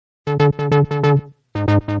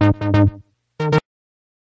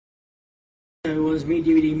was me,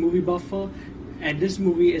 DVD Movie Buffer, and this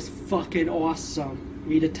movie is fucking awesome.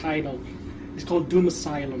 Read the title. It's called Doom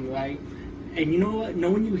Asylum, right? And you know what?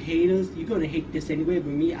 Knowing you haters, you're gonna hate this anyway,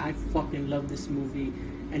 but me, I fucking love this movie.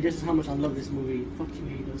 And this is how much I love this movie. Fuck you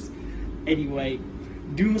haters. Anyway,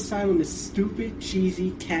 Doom Asylum is stupid,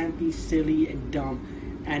 cheesy, campy, silly, and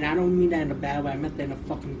dumb. And I don't mean that in a bad way, I meant that in a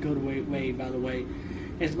fucking good way, by the way.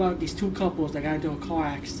 It's about these two couples that got into a car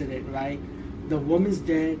accident, right? The woman's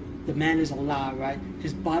dead, the man is alive, right?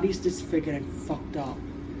 His body's disfigured and fucked up.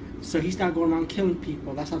 So he started going around killing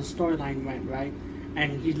people. That's how the storyline went, right?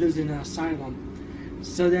 And he lives in an asylum.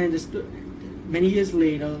 So then, many years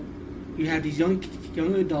later, you have these young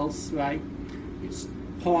adults, right? It's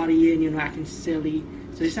partying, acting silly.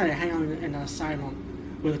 So they decided to hang out in an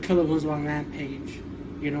asylum where the killer was on rampage.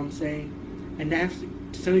 You know what I'm saying? And they have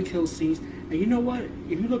silly kill scenes. And you know what?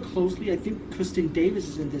 If you look closely, I think Kristen Davis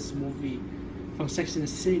is in this movie from Sex and the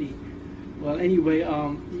City. Well, anyway,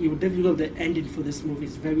 you would definitely love the ending for this movie.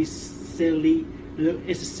 It's very silly.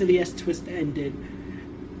 It's a silly-ass twist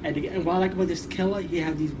ending. And what I like about this killer, he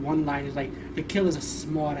has these one-liners. Like, the killer's a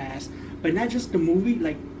smart-ass. But not just the movie,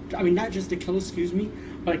 not just the killer, excuse me,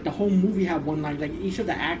 but like the whole movie have one-liners. Like, each of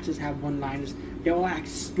the actors have one-liners. They all act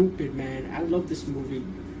stupid, man. I love this movie.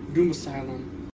 Doom Asylum.